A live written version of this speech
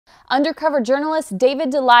undercover journalist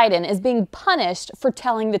David Daleiden is being punished for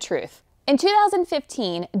telling the truth. In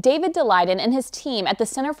 2015, David Daleiden and his team at the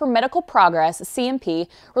Center for Medical Progress, CMP,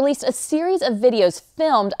 released a series of videos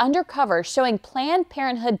filmed undercover showing Planned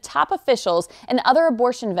Parenthood top officials and other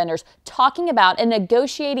abortion vendors talking about and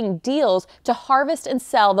negotiating deals to harvest and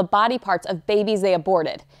sell the body parts of babies they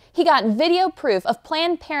aborted. He got video proof of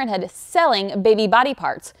Planned Parenthood selling baby body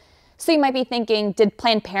parts. So you might be thinking, did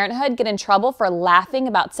Planned Parenthood get in trouble for laughing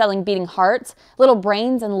about selling beating hearts, little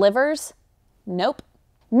brains, and livers? Nope.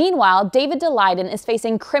 Meanwhile, David Daleiden is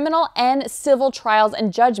facing criminal and civil trials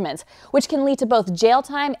and judgments, which can lead to both jail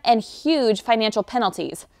time and huge financial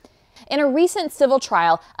penalties. In a recent civil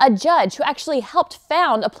trial, a judge who actually helped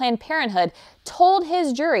found a Planned Parenthood told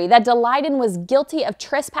his jury that Daleiden was guilty of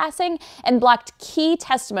trespassing and blocked key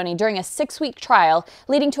testimony during a 6-week trial,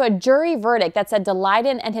 leading to a jury verdict that said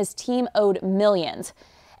Daleiden and his team owed millions.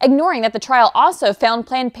 Ignoring that the trial also found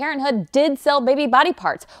Planned Parenthood did sell baby body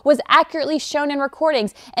parts, was accurately shown in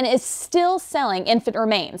recordings, and is still selling infant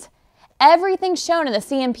remains. Everything shown in the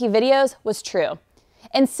CMP videos was true.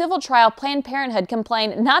 In civil trial, Planned Parenthood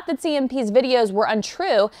complained not that CMP's videos were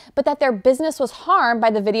untrue, but that their business was harmed by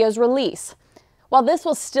the video's release. While this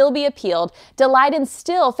will still be appealed, Daleiden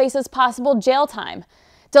still faces possible jail time.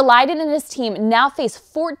 Daleiden and his team now face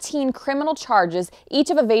 14 criminal charges, each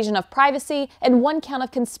of evasion of privacy and 1 count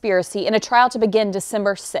of conspiracy, in a trial to begin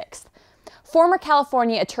December 6th. Former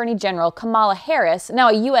California Attorney General Kamala Harris, now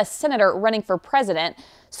a U.S. Senator running for president,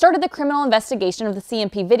 started the criminal investigation of the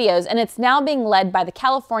CMP videos, and it's now being led by the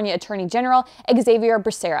California Attorney General Xavier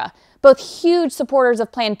Becerra, both huge supporters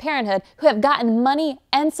of Planned Parenthood who have gotten money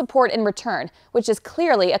and support in return, which is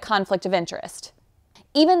clearly a conflict of interest.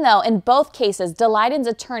 Even though in both cases Daleiden's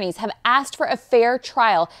attorneys have asked for a fair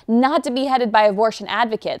trial not to be headed by abortion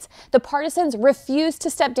advocates, the partisans refuse to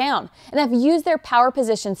step down and have used their power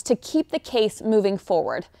positions to keep the case moving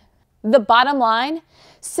forward. The bottom line?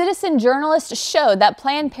 Citizen journalists showed that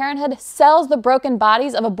Planned Parenthood sells the broken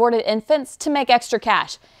bodies of aborted infants to make extra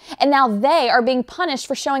cash, and now they are being punished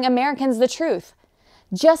for showing Americans the truth.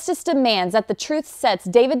 Justice demands that the truth sets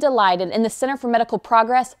David Daleiden and the Center for Medical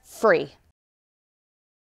Progress free.